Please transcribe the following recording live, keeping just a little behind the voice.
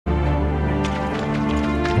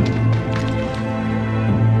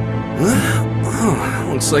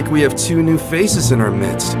Looks like we have two new faces in our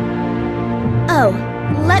midst. Oh,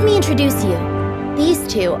 let me introduce you. These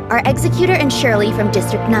two are Executor and Shirley from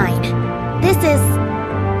District 9. This is...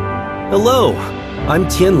 Hello, I'm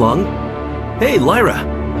Tianlong. Hey,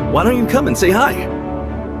 Lyra, why don't you come and say hi?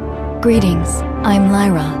 Greetings, I'm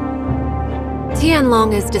Lyra.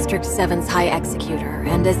 Tianlong is District 7's High Executor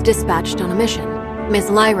and is dispatched on a mission.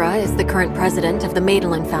 Ms. Lyra is the current president of the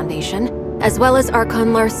Magdalene Foundation, as well as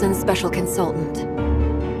Archon Larson's special consultant.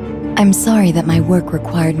 I'm sorry that my work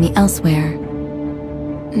required me elsewhere.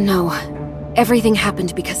 No, everything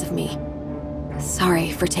happened because of me. Sorry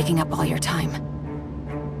for taking up all your time.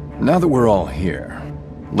 Now that we're all here,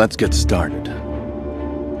 let's get started.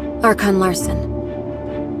 Archon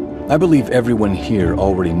Larson. I believe everyone here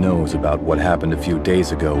already knows about what happened a few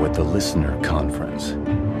days ago at the Listener Conference.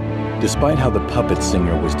 Despite how the puppet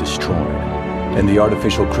singer was destroyed, and the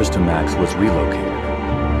artificial Christomax was relocated,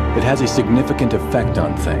 it has a significant effect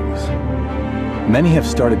on things. Many have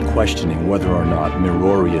started questioning whether or not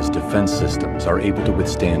Miroria's defense systems are able to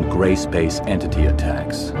withstand gray space entity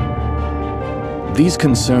attacks. These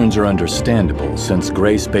concerns are understandable since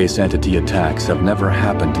gray space entity attacks have never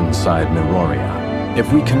happened inside Miroria.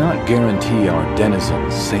 If we cannot guarantee our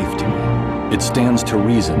denizens' safety, it stands to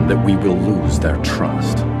reason that we will lose their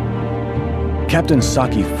trust. Captain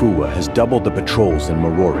Saki Fuwa has doubled the patrols in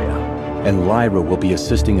Miroria, and Lyra will be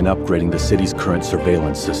assisting in upgrading the city's current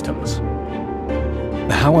surveillance systems.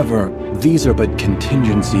 However, these are but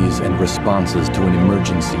contingencies and responses to an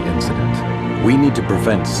emergency incident. We need to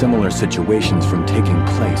prevent similar situations from taking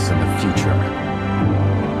place in the future.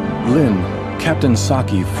 Lin, Captain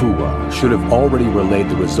Saki Fuwa should have already relayed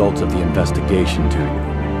the results of the investigation to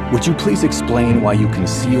you. Would you please explain why you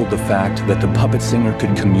concealed the fact that the puppet singer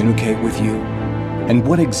could communicate with you? And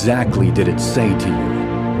what exactly did it say to you?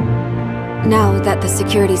 Now that the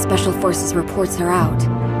Security Special Forces reports are out,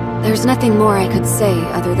 there's nothing more I could say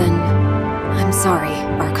other than, I'm sorry,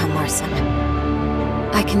 Archon Larson.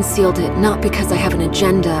 I concealed it not because I have an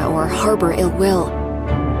agenda or harbor ill will.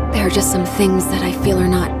 There are just some things that I feel are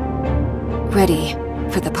not ready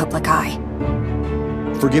for the public eye.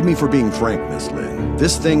 Forgive me for being frank, Miss Lin.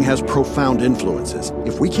 This thing has profound influences.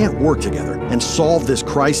 If we can't work together and solve this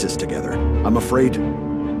crisis together, I'm afraid...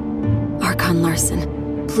 Archon Larson,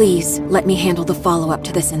 please let me handle the follow-up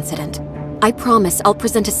to this incident. I promise I'll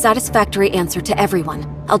present a satisfactory answer to everyone.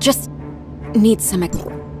 I'll just need some...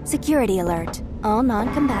 Security alert. All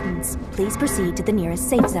non-combatants, please proceed to the nearest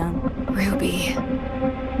safe zone. Ruby.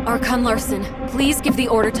 Archon Larson, please give the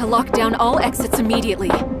order to lock down all exits immediately.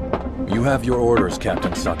 You have your orders,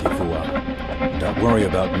 Captain Saki Fuwa. Don't worry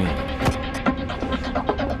about me.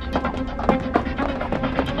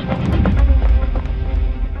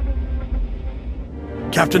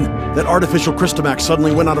 Captain, that artificial Christomax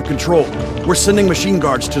suddenly went out of control. We're sending machine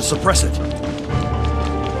guards to suppress it.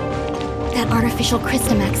 That artificial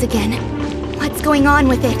Christomax again. What's going on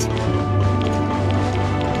with it?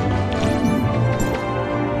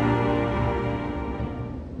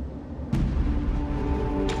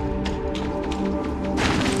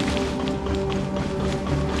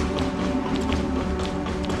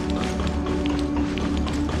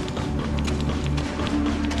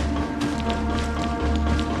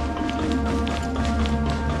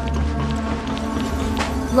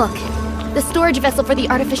 Look, the storage vessel for the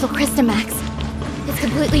artificial Christomax is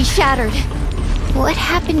completely shattered. What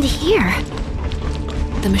happened here?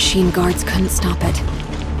 The machine guards couldn't stop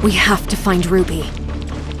it. We have to find Ruby.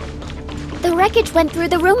 The wreckage went through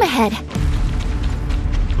the room ahead.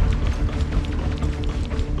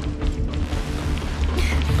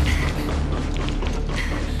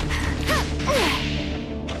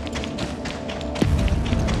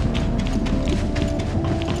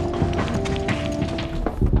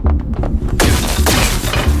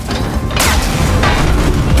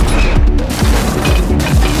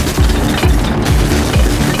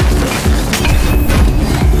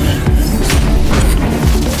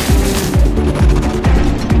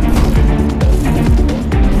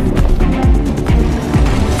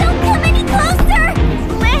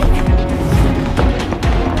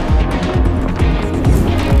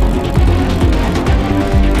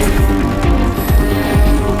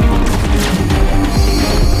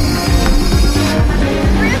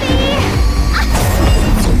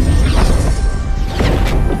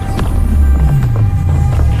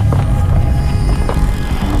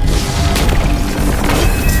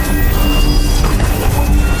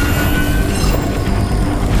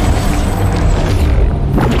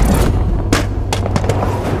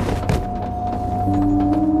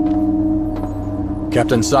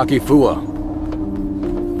 Captain Saki Fuwa.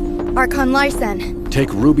 Archon Larson.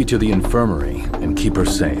 Take Ruby to the infirmary. and keep her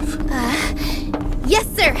safe. Yes,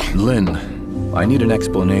 sir! Lynn, I need an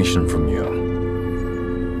explanation from you.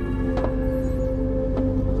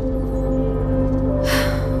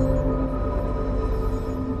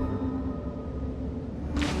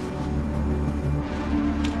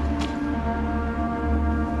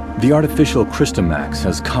 The artificial Christomax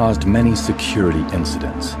has caused many security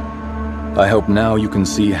incidents. I hope now you can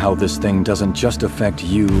see how this thing doesn't just affect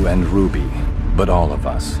you and Ruby, but all of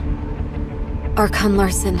us. Archon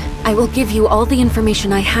Larson, I will give you all the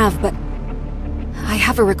information I have, but I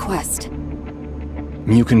have a request.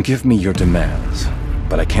 You can give me your demands,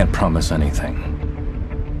 but I can't promise anything.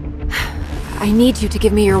 I need you to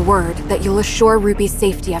give me your word that you'll assure Ruby's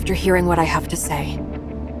safety after hearing what I have to say.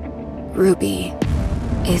 Ruby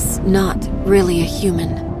is not really a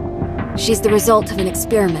human. She's the result of an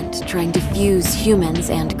experiment trying to fuse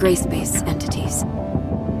humans and gray space entities.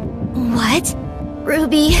 What?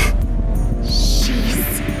 Ruby...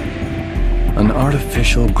 she's... An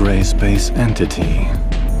artificial gray space entity.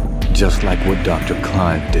 Just like what Dr.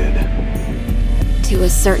 Clive did. To a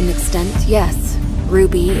certain extent, yes.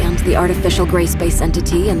 Ruby and the artificial gray space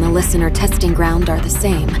entity in the listener testing ground are the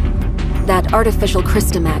same. That artificial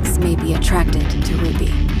Christomax may be attracted to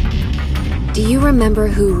Ruby. Do you remember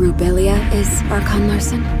who Rubilia is, Archon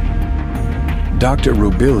Larson? Dr.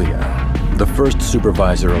 Rubilia, the first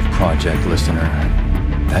supervisor of Project Listener.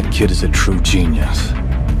 That kid is a true genius.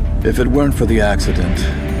 If it weren't for the accident,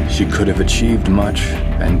 she could have achieved much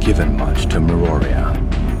and given much to Meroria.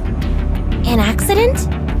 An accident?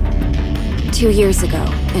 2 years ago,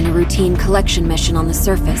 in a routine collection mission on the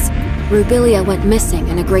surface, Rubilia went missing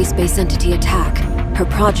in a gray space entity attack. Her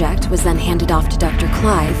project was then handed off to Dr.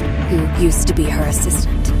 Clive, who used to be her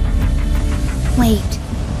assistant. Wait,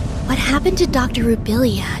 what happened to Dr.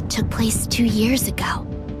 Rubilia took place 2 years ago.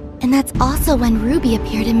 And that's also when Ruby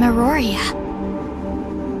appeared in Meroria.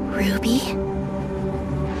 Ruby?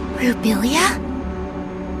 Rubilia?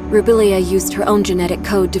 Rubilia used her own genetic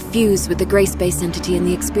code to fuse with the gray space entity in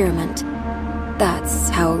the experiment. That's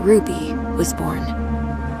how Ruby was born.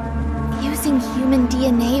 Using human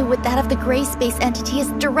DNA with that of the gray space entity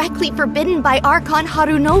is directly forbidden by Archon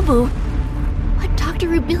Harunobu. What Dr.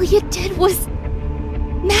 Rubilia did was...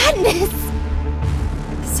 madness!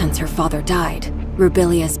 Since her father died,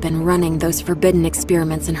 Rubilia's been running those forbidden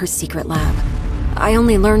experiments in her secret lab. I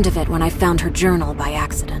only learned of it when I found her journal by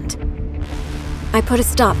accident. I put a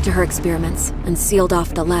stop to her experiments and sealed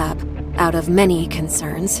off the lab. Out of many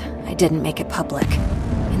concerns, I didn't make it public.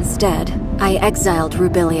 Instead, I exiled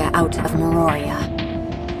Rubilia out of Meroria.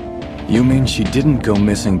 You mean she didn't go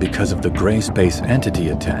missing because of the gray space entity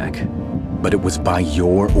attack, but it was by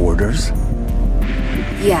your orders?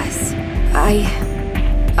 Yes.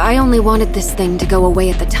 I only wanted this thing to go away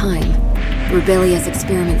at the time. Rubilia's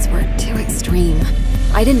experiments were too extreme.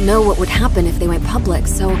 I didn't know what would happen if they went public,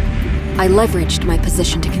 so I leveraged my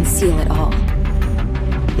position to conceal it all.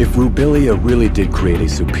 If Rubilia really did create a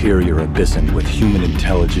superior abyssant with human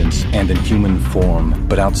intelligence and in human form,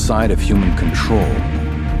 but outside of human control,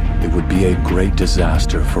 it would be a great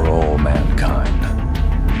disaster for all mankind.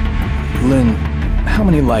 Lynn, how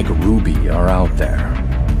many like Ruby are out there?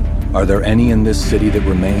 Are there any in this city that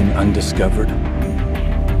remain undiscovered?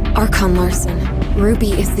 Archon Larson,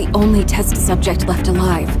 Ruby is the only test subject left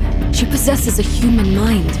alive. She possesses a human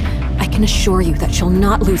mind. I can assure you that she'll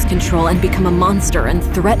not lose control and become a monster and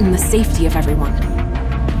threaten the safety of everyone.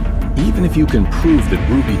 Even if you can prove that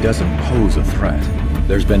Ruby doesn't pose a threat,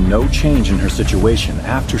 there's been no change in her situation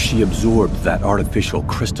after she absorbed that artificial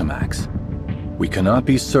Christomax. We cannot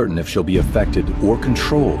be certain if she'll be affected or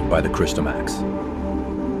controlled by the Christomax.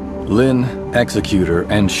 Lynn, Executor,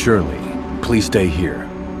 and Shirley, please stay here.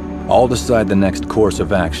 I'll decide the next course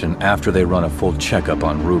of action after they run a full checkup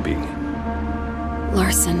on Ruby.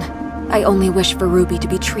 Larson, I only wish for Ruby to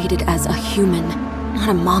be treated as a human, not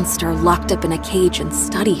a monster locked up in a cage and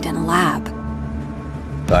studied in a lab.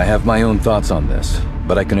 I have my own thoughts on this,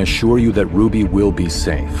 but I can assure you that Ruby will be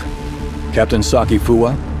safe. Captain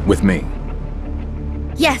Sakifua, with me.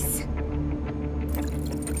 Yes.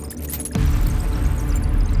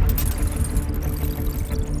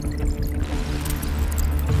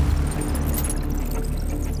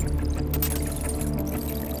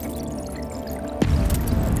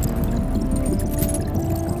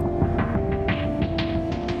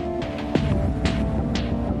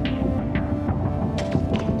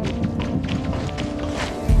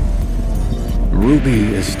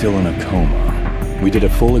 Ruby is still in a coma. We did a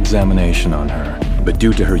full examination on her, but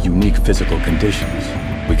due to her unique physical conditions,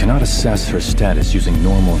 we cannot assess her status using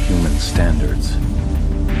normal human standards.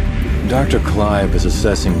 Dr. Clive is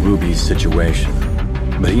assessing Ruby's situation,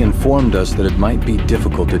 but he informed us that it might be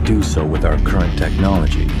difficult to do so with our current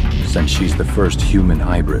technology, since she's the first human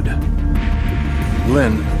hybrid.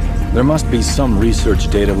 Lynn, there must be some research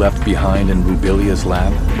data left behind in Rubilia's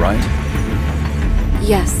lab, right?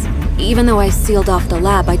 Yes. Even though I sealed off the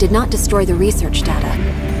lab, I did not destroy the research data.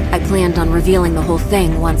 I planned on revealing the whole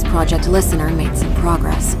thing once Project Listener made some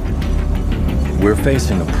progress. We're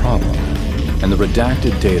facing a problem, and the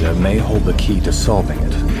redacted data may hold the key to solving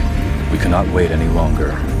it. We cannot wait any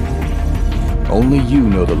longer. Only you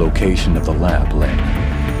know the location of the lab, Lynn.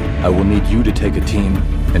 I will need you to take a team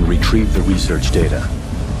and retrieve the research data.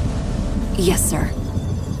 Yes, sir.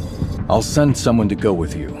 I'll send someone to go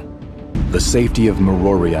with you. The safety of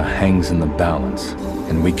Meroria hangs in the balance,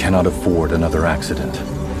 and we cannot afford another accident.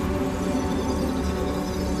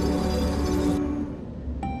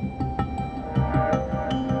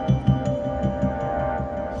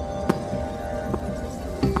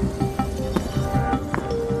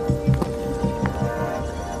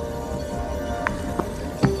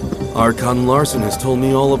 Archon Larson has told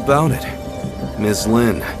me all about it. Ms.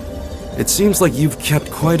 Lin, it seems like you've kept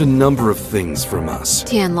quite a number of things from us.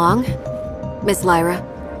 Tianlong? Miss Lyra?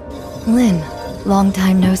 Lin, long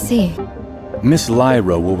time no see. Miss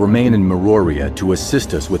Lyra will remain in Meroria to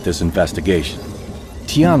assist us with this investigation.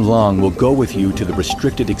 Tianlong will go with you to the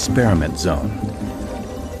restricted experiment zone.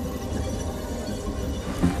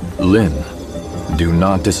 Lin, do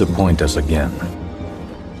not disappoint us again.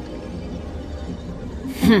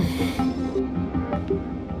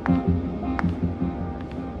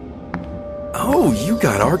 Oh, you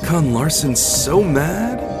got Archon Larson so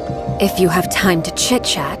mad? If you have time to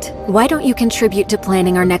chit-chat, why don't you contribute to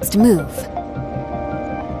planning our next move?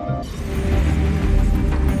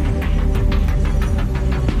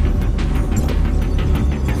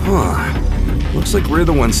 Huh. Looks like we're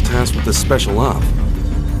the ones tasked with the special op.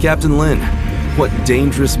 Captain Lin, what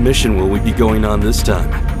dangerous mission will we be going on this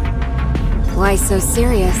time? Why so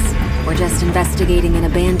serious? We're just investigating an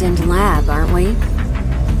abandoned lab, aren't we?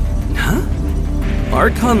 Huh?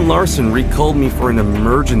 Archon Larson recalled me for an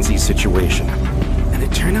emergency situation, and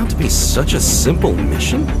it turned out to be such a simple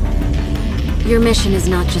mission? Your mission is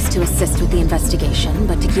not just to assist with the investigation,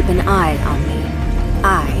 but to keep an eye on me.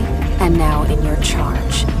 I am now in your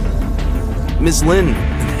charge. Ms. Lin,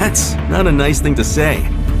 that's not a nice thing to say.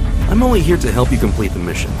 I'm only here to help you complete the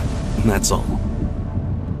mission, and that's all.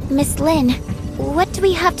 Miss Lin, what do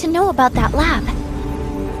we have to know about that lab?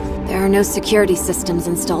 There are no security systems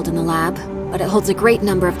installed in the lab, but it holds a great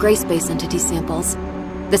number of gray space entity samples.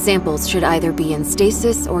 The samples should either be in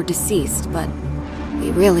stasis or deceased, but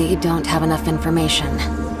we really don't have enough information.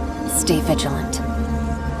 Stay vigilant.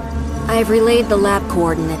 I have relayed the lab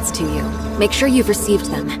coordinates to you. Make sure you've received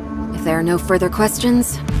them. If there are no further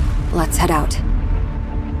questions, let's head out.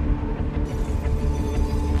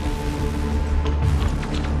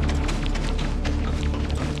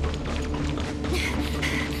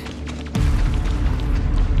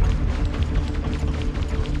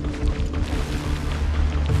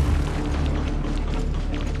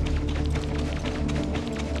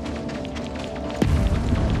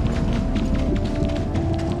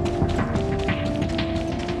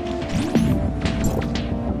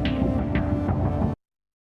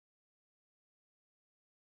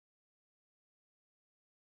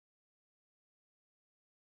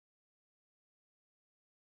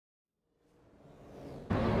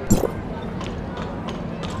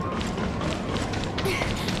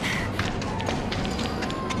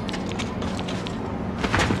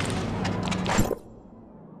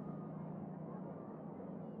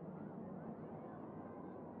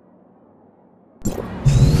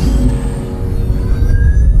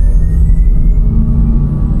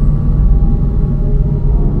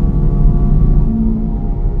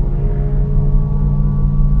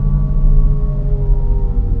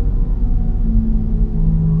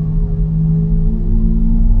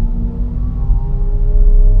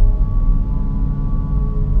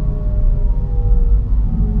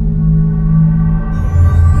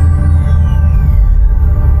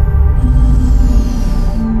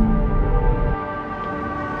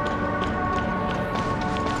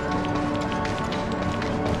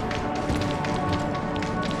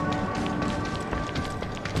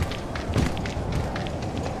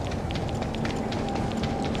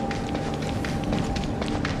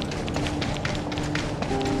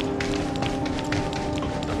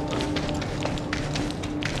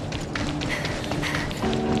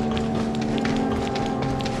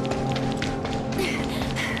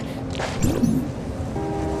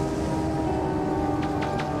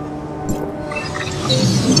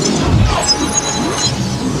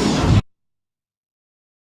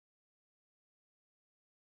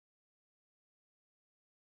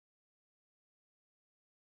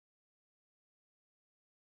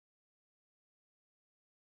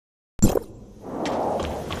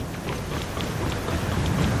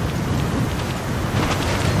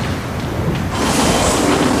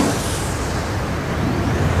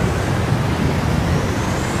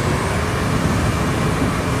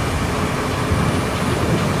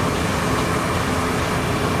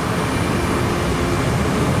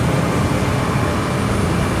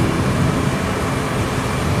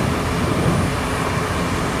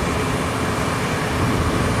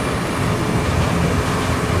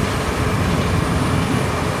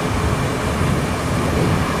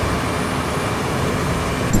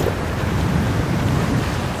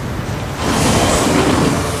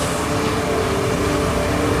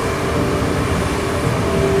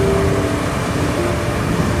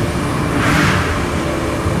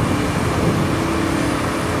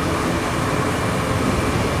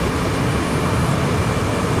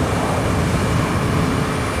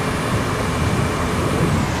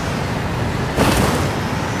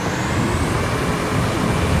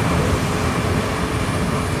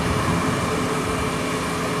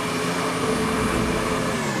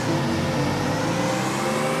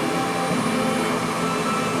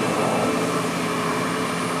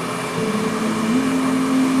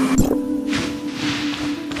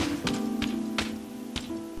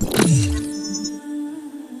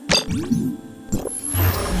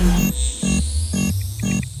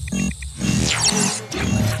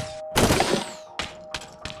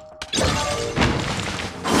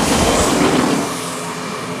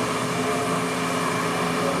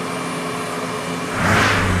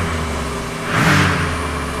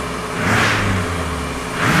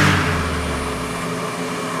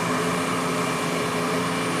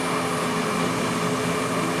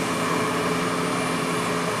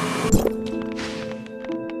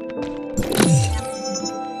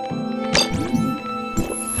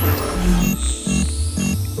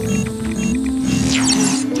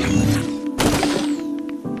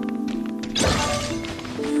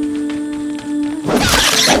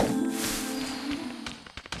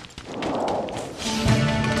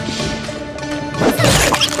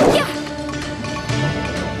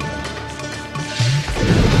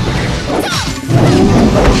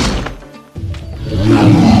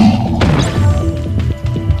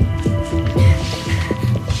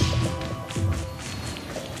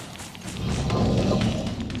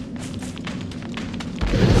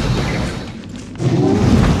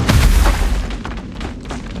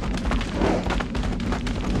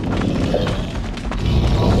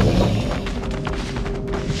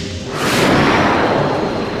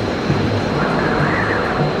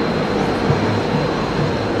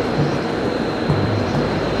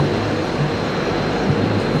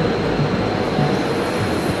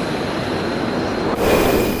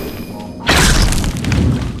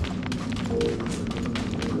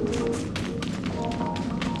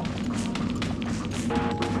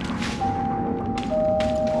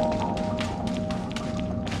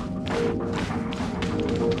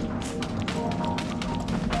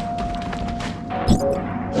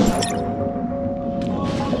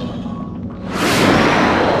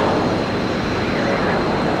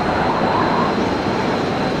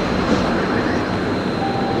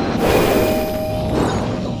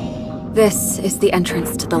 This is the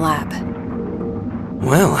entrance to the lab.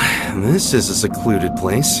 Well, this is a secluded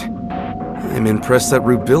place. I'm impressed that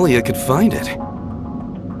Rubilia could find it.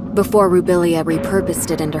 Before Rubilia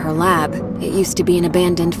repurposed it into her lab, it used to be an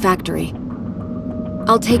abandoned factory.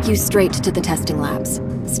 I'll take you straight to the testing labs.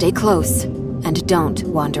 Stay close, and don't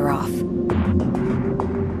wander off.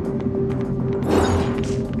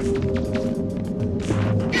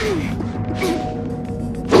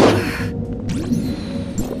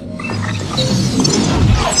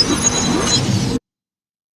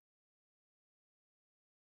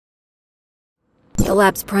 The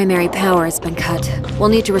lab's primary power has been cut. We'll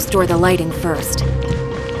need to restore the lighting first.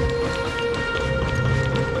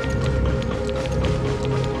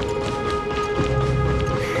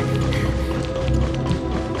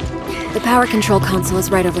 The power control console is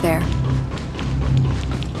right over there.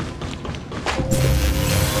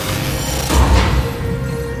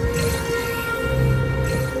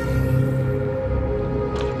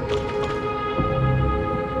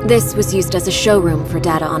 This was used as a showroom for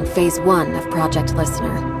data on Phase 1 of Project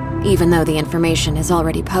Listener. Even though the information is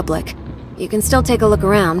already public, you can still take a look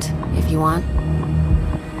around, if you want.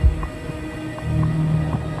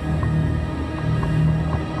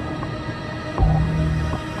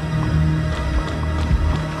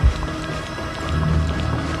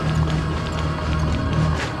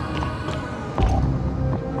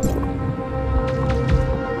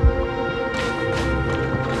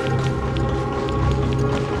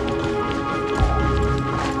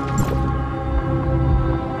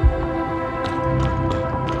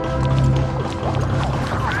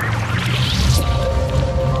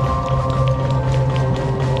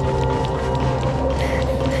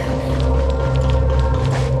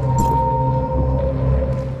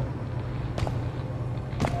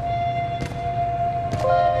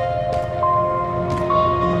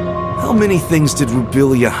 How many things did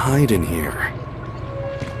Rubilia hide in here?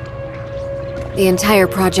 The entire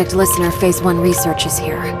Project Listener Phase 1 research is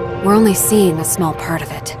here. We're only seeing a small part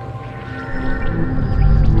of it.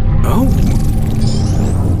 Oh?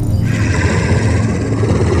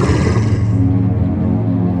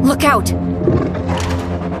 Look out!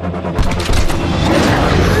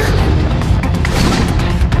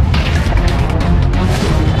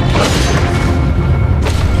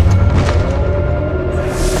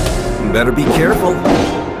 Better be careful.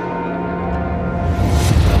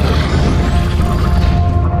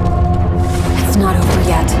 It's not over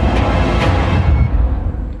yet.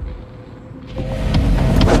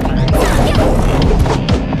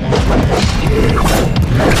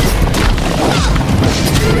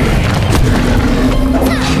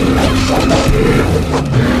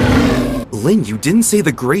 Lynn, you didn't say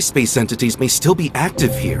the gray space entities may still be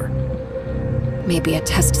active here. Maybe a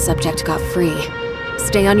test subject got free.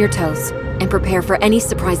 Stay on your toes, and prepare for any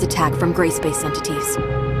surprise attack from gray space entities.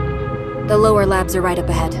 The lower labs are right up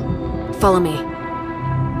ahead. Follow me.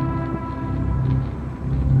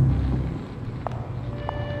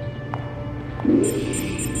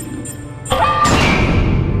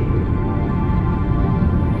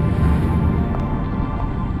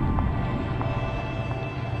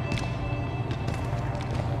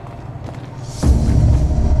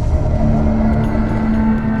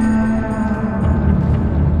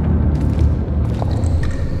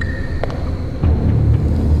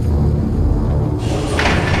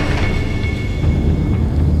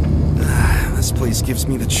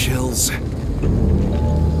 chills.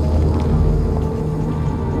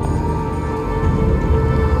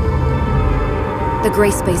 The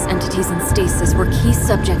gray space entities in stasis were key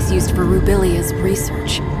subjects used for Rubilia's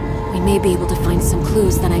research. We may be able to find some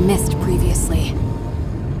clues that I missed previously.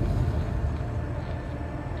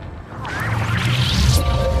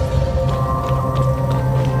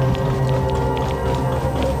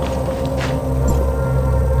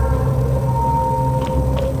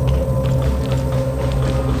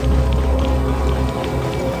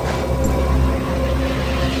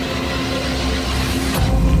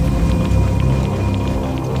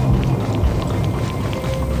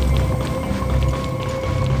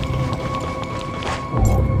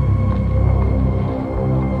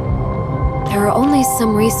 There are only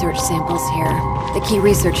some research samples here. The key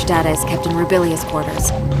research data is kept in Rubilia's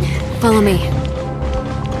quarters. Follow me.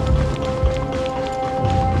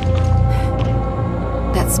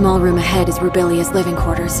 That small room ahead is Rubilia's living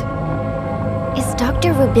quarters. Is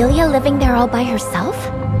Dr. Rubilia living there all by herself?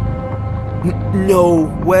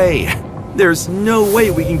 No way! There's no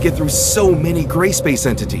way we can get through so many gray space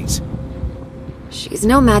entities. She's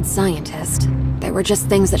no mad scientist. They were just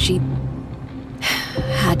things that she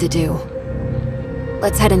had to do.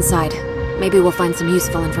 Let's head inside. Maybe we'll find some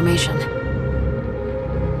useful information.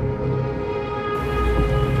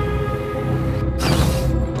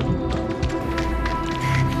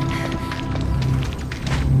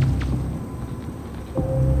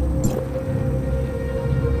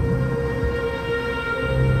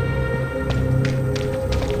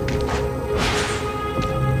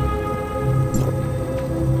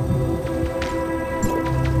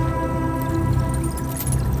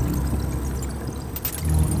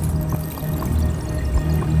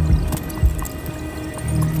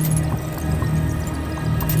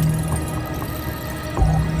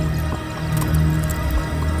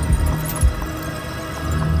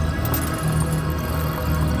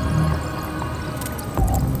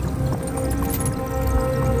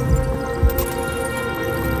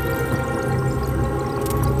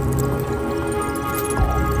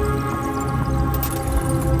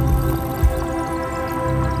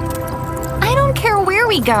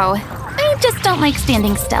 We go. I just don't like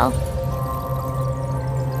standing still.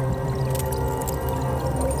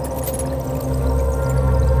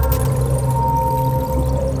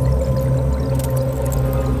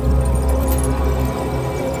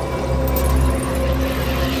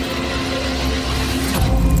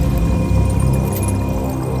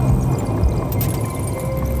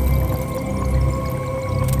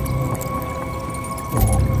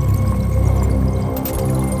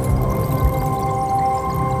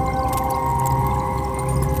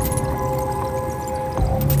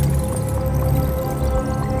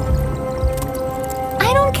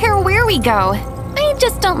 We go. I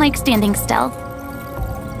just don't like standing still.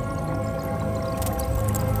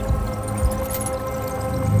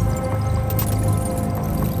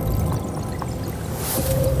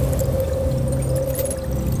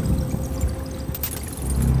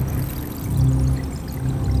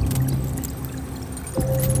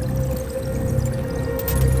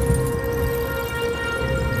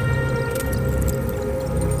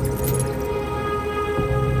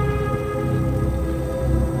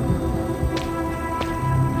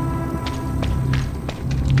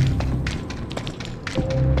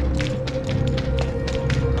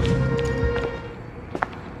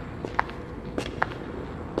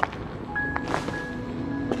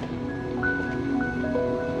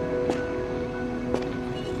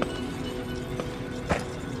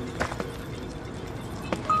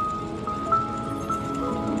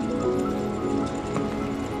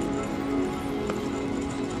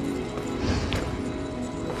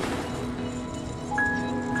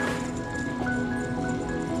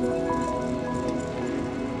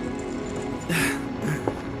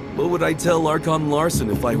 What would I tell Archon Larson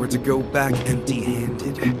if I were to go back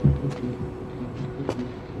empty-handed?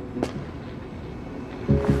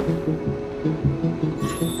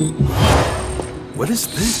 What is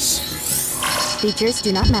this? Features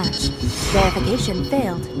do not match. Verification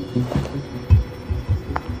failed.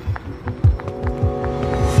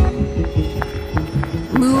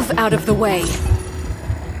 Move out of the way.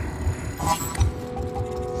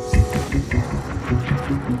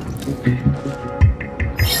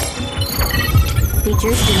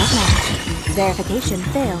 Features do not match. Verification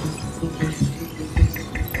failed.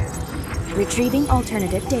 Retrieving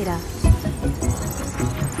alternative data.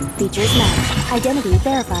 Features match. Identity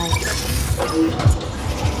verified.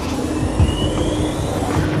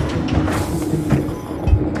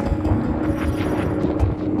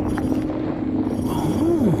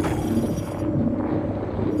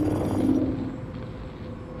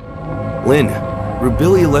 Lynn,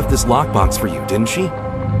 Rubilia left this lockbox for you, didn't she?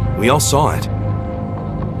 We all saw it.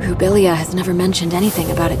 Rubilia has never mentioned anything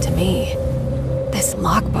about it to me. This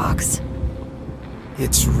lockbox.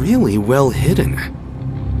 It's really well hidden.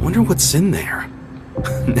 Wonder what's in there.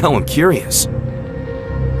 Now I'm curious.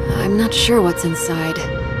 I'm not sure what's inside.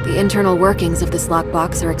 The internal workings of this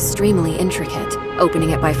lockbox are extremely intricate.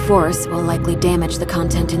 Opening it by force will likely damage the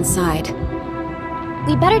content inside.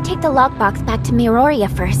 We better take the lockbox back to Miroria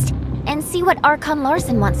first, and see what Archon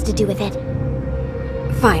Larson wants to do with it.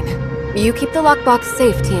 Fine. You keep the lockbox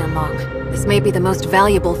safe, Tianlong. This may be the most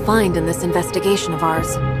valuable find in this investigation of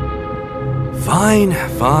ours. Fine,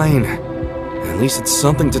 fine. At least it's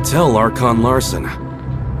something to tell Archon Larson.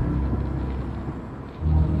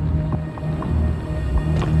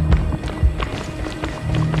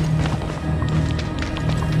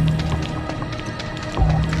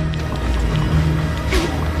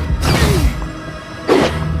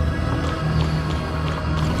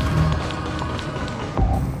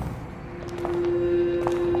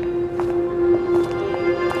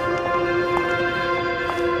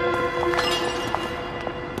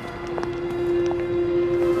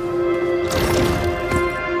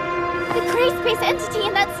 Entity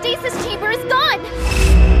in that stasis chamber is gone!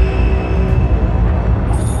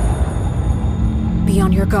 Be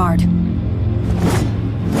on your guard.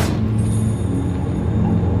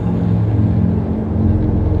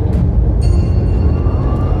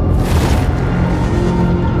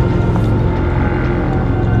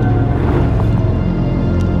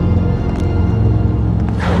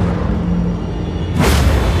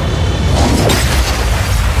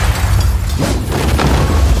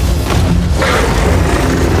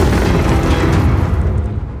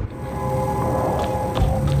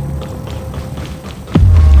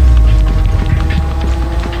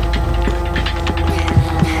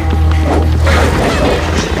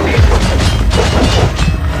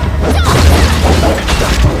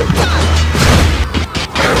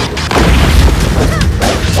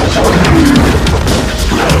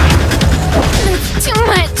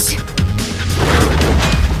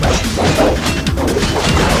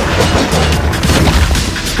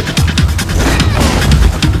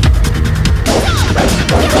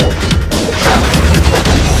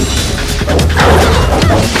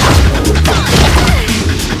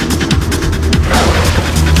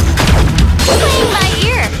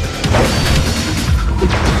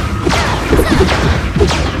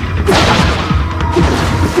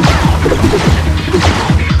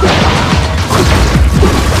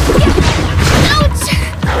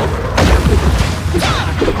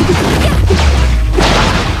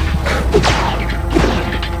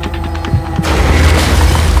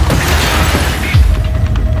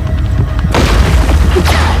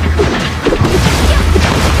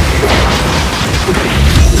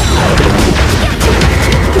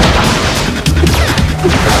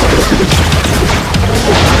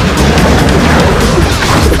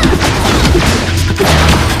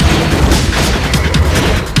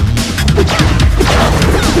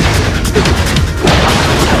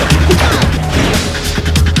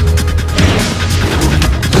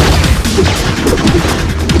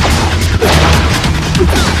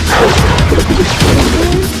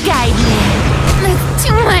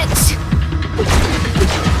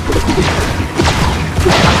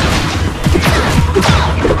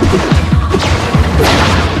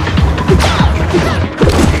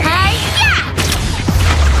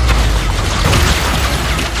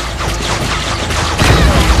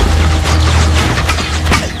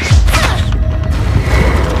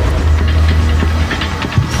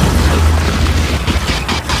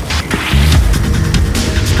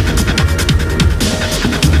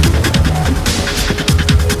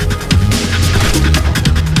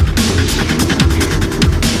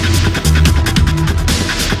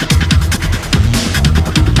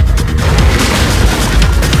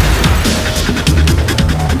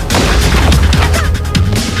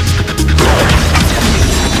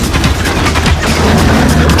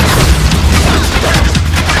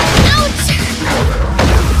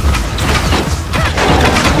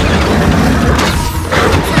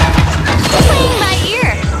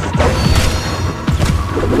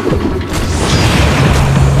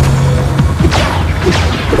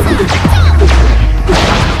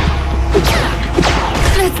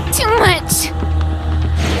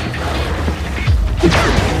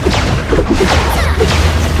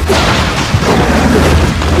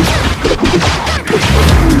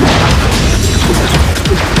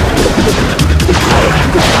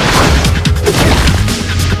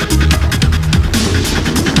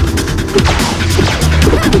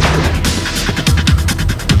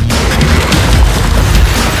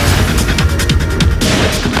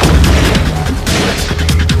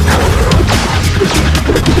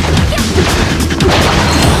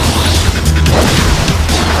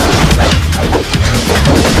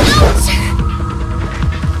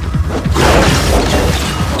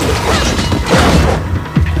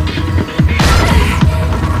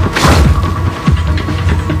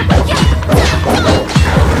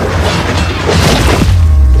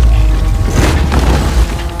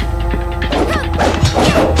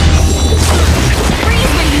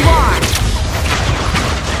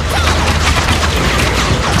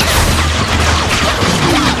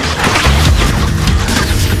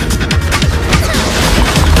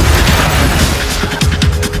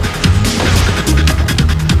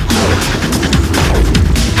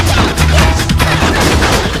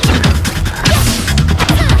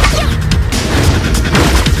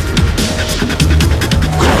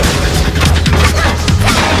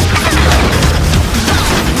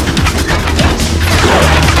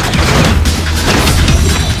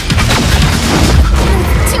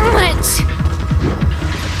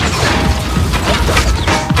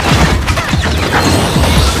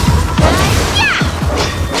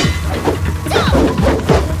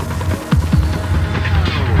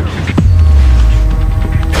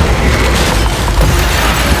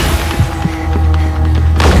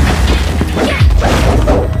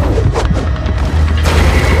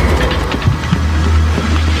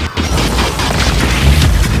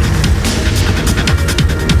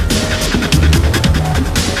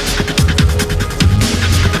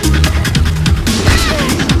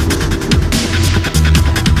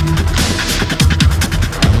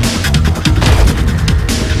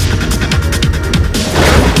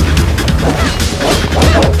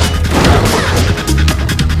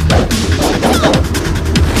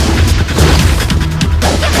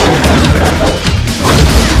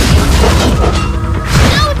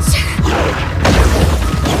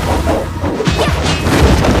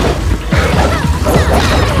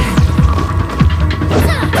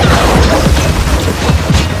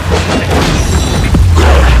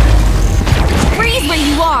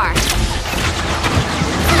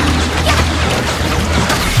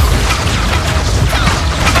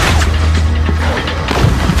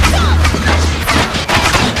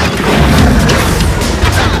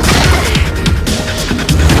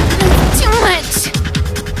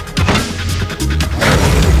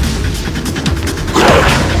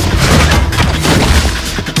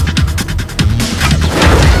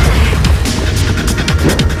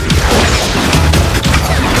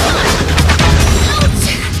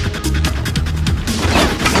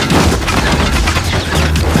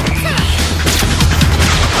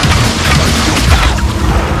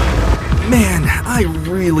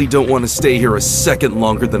 really don't want to stay here a second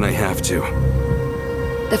longer than I have to.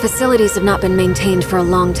 The facilities have not been maintained for a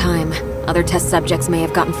long time. Other test subjects may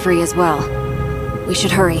have gotten free as well. We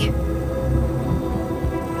should hurry.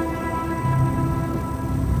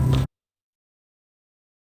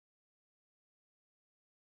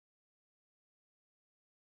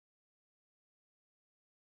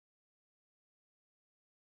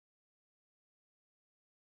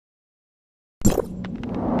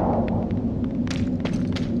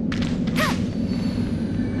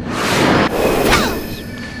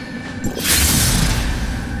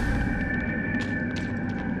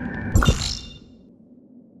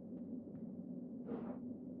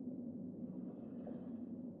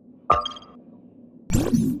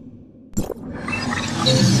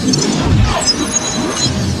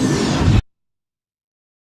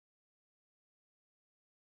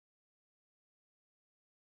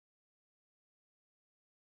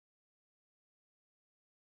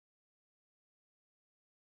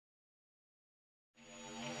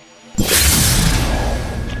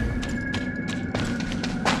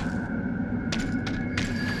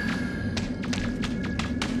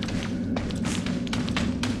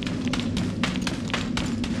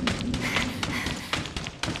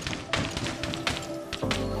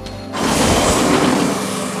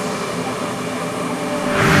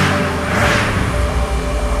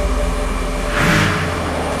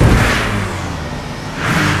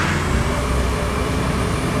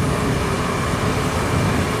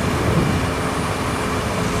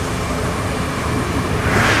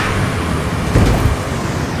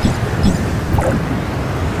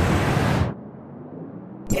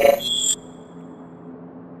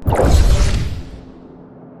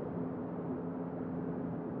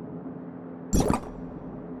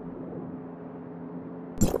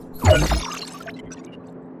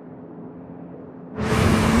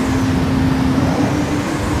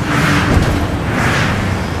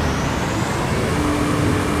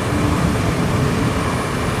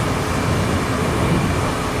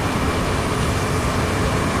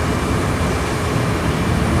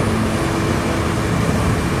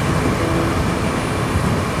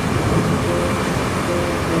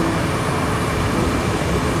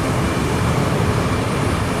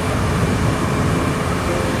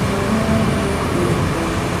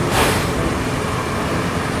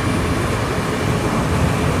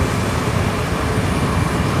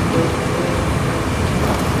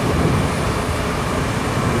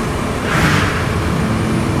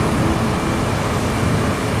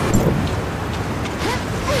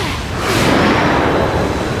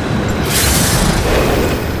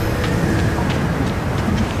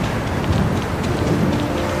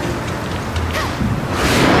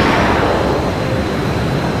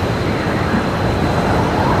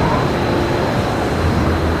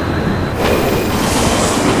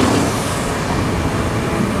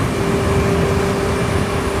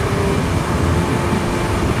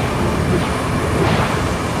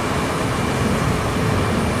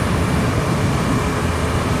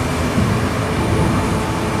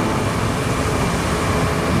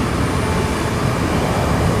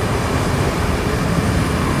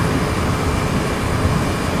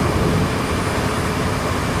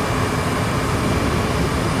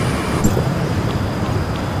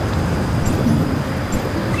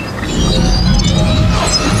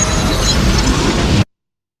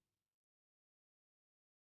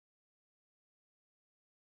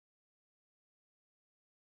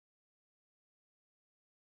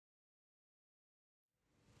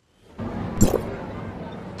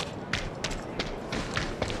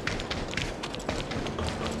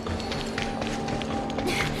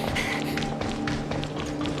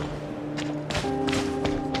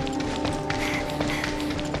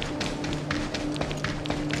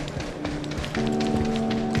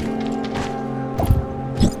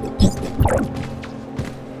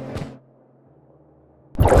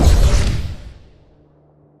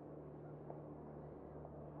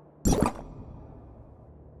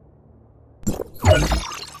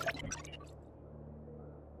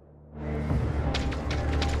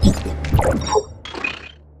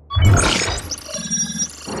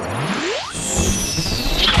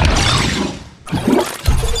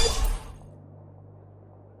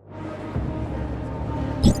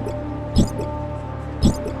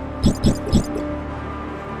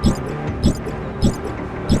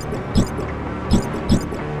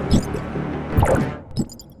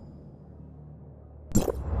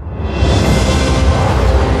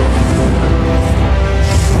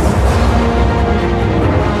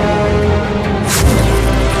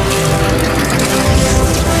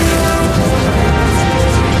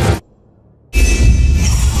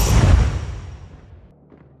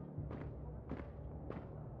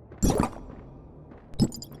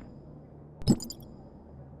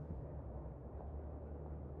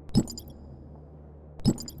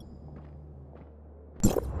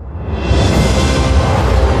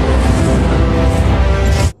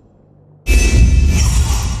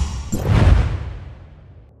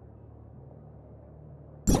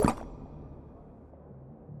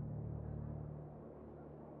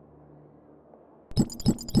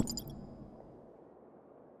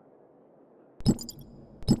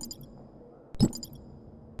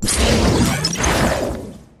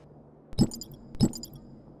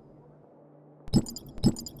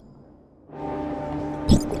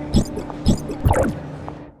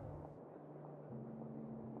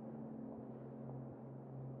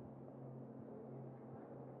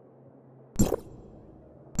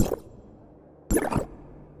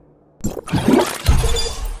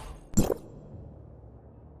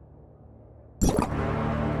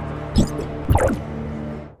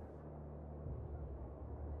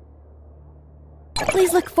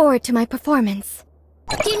 Please look forward to my performance.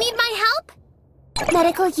 Do you need my help?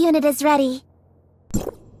 Medical unit is ready.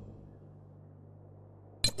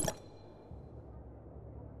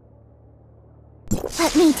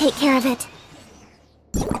 Let me take care of it.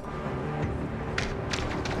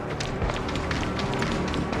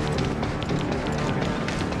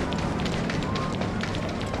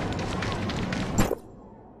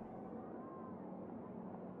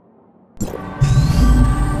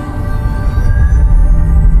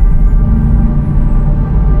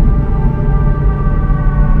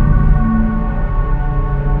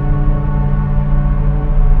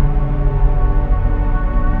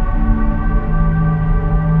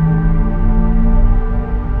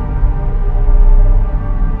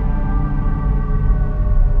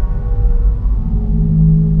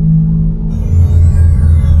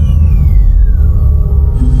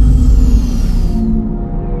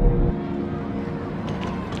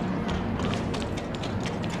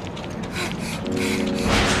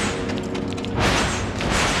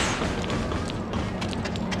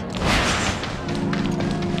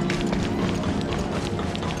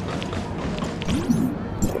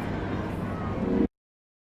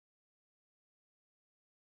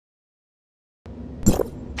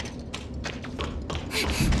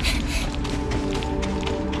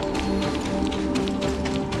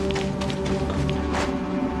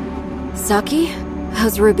 Saki?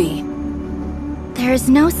 How's Ruby? There is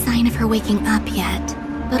no sign of her waking up yet,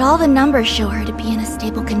 but all the numbers show her to be in a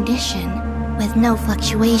stable condition, with no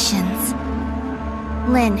fluctuations.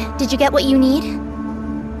 Lynn, did you get what you need?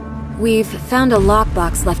 We've found a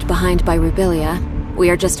lockbox left behind by Rubilia. We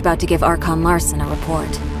are just about to give Archon Larson a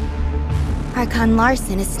report. Archon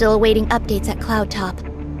Larson is still awaiting updates at Cloud Top.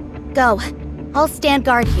 Go. I'll stand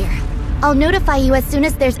guard here. I'll notify you as soon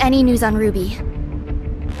as there's any news on Ruby.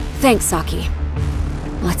 Thanks, Saki.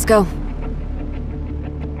 Let's go.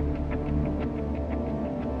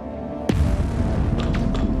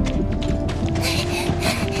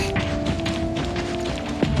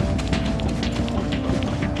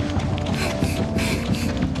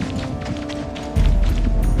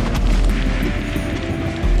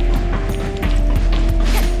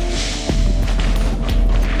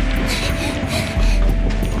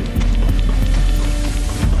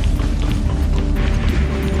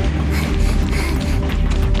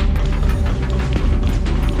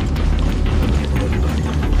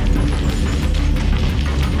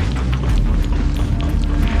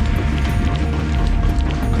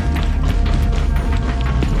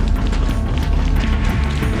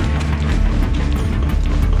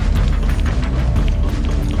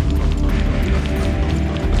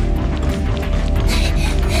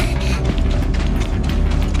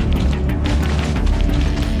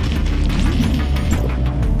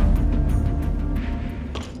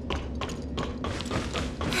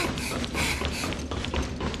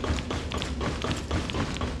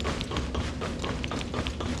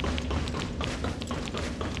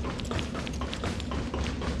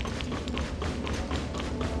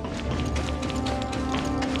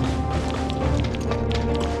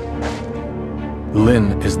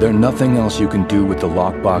 Lynn, is there nothing else you can do with the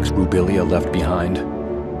lockbox Rubilia left behind?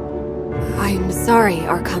 I'm sorry,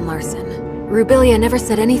 Archon Larson. Rubilia never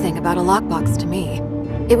said anything about a lockbox to me.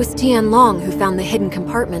 It was Tian Long who found the hidden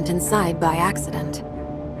compartment inside by accident.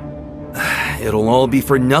 It'll all be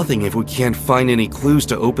for nothing if we can't find any clues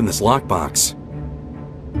to open this lockbox.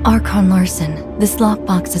 Archon Larson, this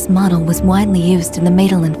lockbox's model was widely used in the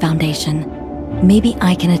Madelin Foundation. Maybe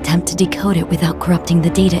I can attempt to decode it without corrupting the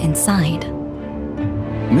data inside.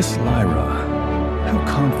 Miss Lyra, how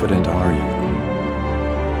confident are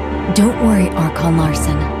you? Don't worry, Archon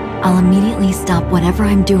Larson. I'll immediately stop whatever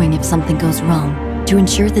I'm doing if something goes wrong, to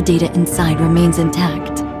ensure the data inside remains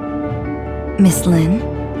intact. Miss Lynn?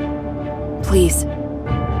 Please.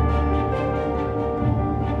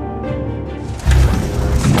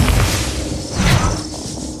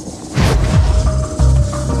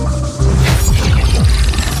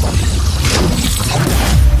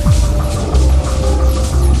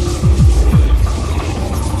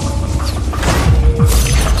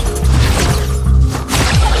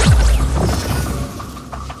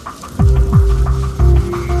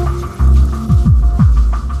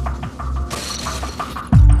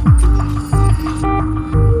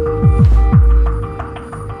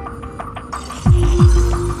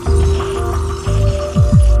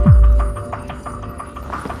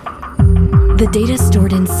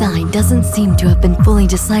 doesn't seem to have been fully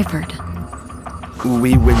deciphered.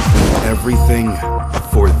 We went through everything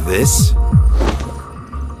for this?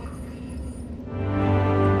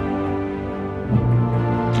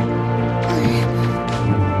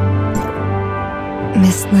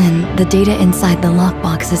 Miss Lin, the data inside the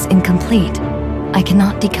lockbox is incomplete. I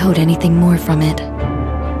cannot decode anything more from it.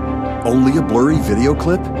 Only a blurry video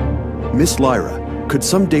clip? Miss Lyra, could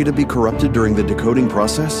some data be corrupted during the decoding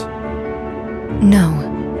process?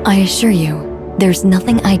 No, I assure you, there's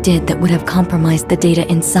nothing I did that would have compromised the data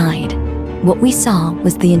inside. What we saw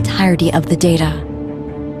was the entirety of the data.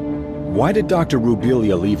 Why did Dr.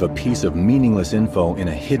 Rubilia leave a piece of meaningless info in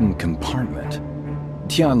a hidden compartment?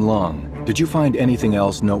 Tianlong, did you find anything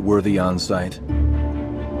else noteworthy on site?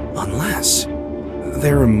 Unless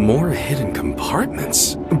there are more hidden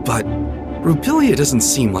compartments. But Rubilia doesn't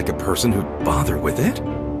seem like a person who'd bother with it.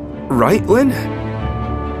 Right, Lin?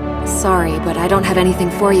 Sorry, but I don't have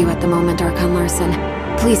anything for you at the moment, Archon Larson.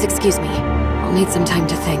 Please excuse me. I'll need some time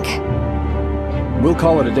to think. We'll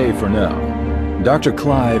call it a day for now. Dr.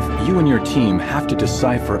 Clive, you and your team have to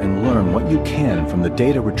decipher and learn what you can from the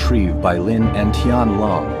data retrieved by Lin and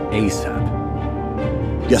Tianlong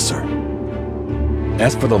ASAP. Yes, sir.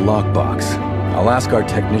 As for the lockbox, I'll ask our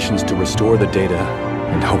technicians to restore the data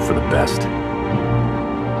and hope for the best.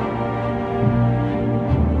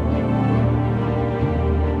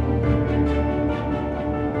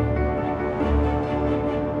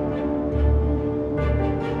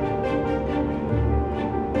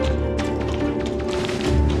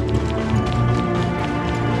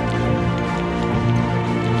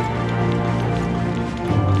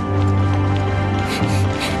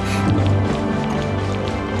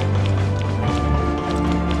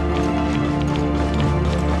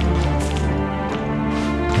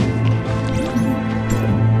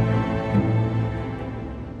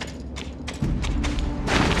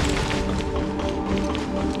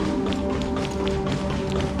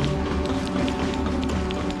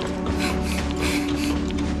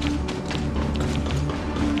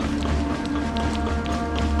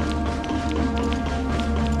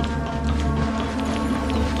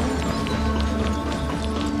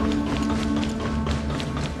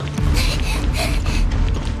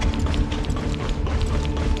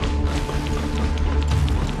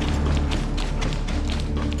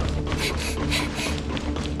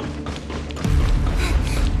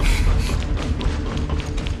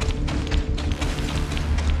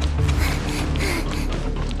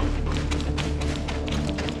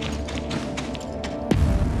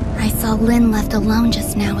 Lin left alone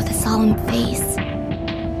just now with a solemn face.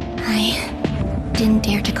 I didn't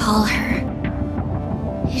dare to call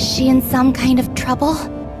her. Is she in some kind of trouble?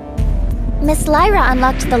 Miss Lyra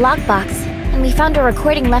unlocked the lockbox, and we found a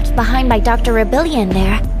recording left behind by Dr. Rubilia in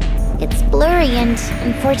there. It's blurry and,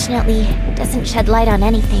 unfortunately, doesn't shed light on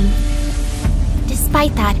anything.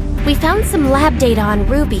 Despite that, we found some lab data on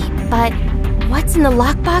Ruby, but what's in the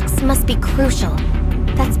lockbox must be crucial.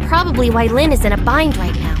 That's probably why Lin is in a bind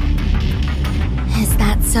right now. Is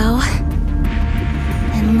that so?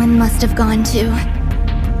 Then Lin must have gone to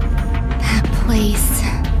that place.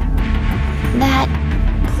 That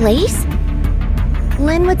place?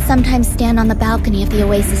 Lin would sometimes stand on the balcony of the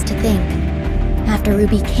oasis to think. After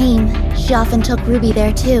Ruby came, she often took Ruby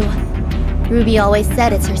there too. Ruby always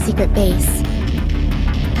said it's her secret base.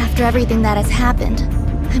 After everything that has happened,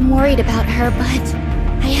 I'm worried about her, but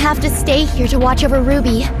I have to stay here to watch over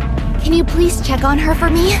Ruby. Can you please check on her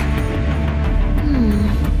for me?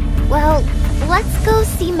 Well, let's go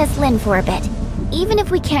see Miss Lin for a bit. Even if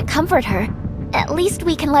we can't comfort her, at least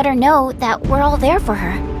we can let her know that we're all there for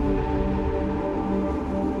her.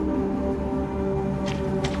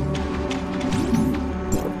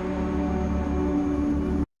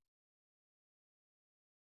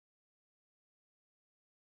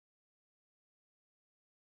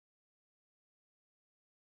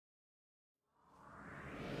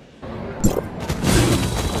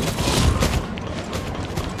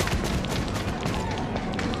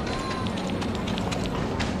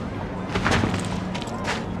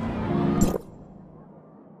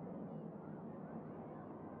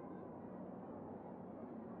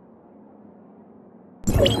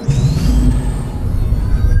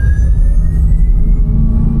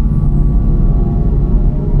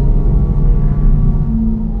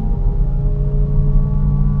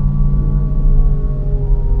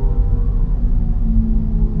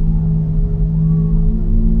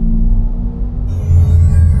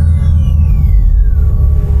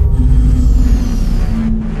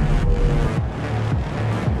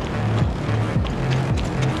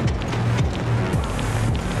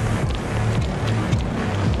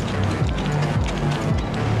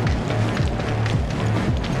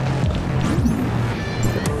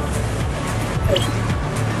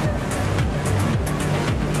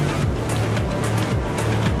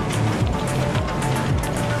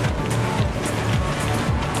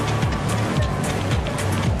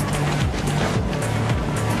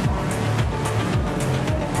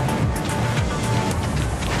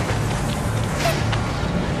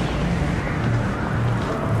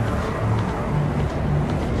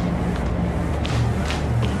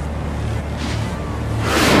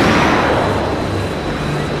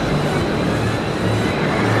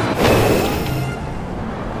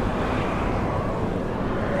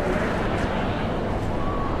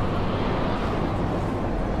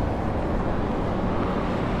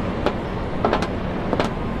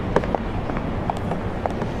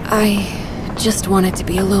 I just wanted to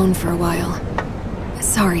be alone for a while.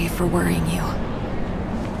 Sorry for worrying you.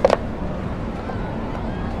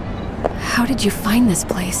 How did you find this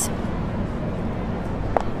place?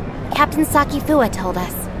 Captain Sakifua told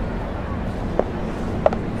us.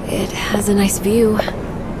 It has a nice view,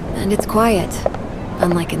 and it's quiet,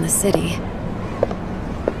 unlike in the city.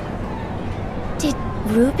 Did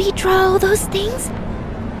Ruby draw all those things?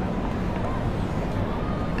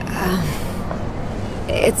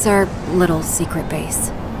 It's our little secret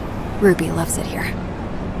base. Ruby loves it here.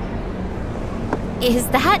 Is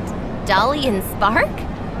that Dolly and Spark?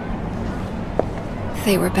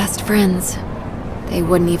 They were best friends. They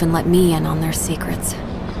wouldn't even let me in on their secrets.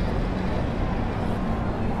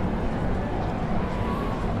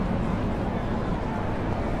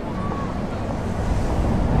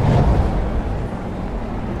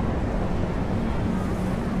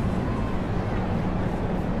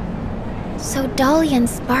 So Dolly and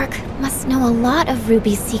Spark must know a lot of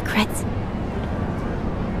Ruby's secrets.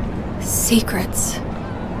 Secrets.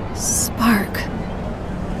 Spark.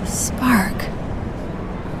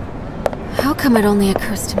 How come it only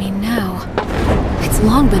occurs to me now? It's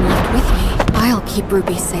long been left with me. I'll keep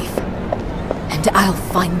Ruby safe. And I'll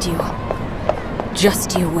find you.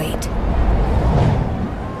 Just you wait.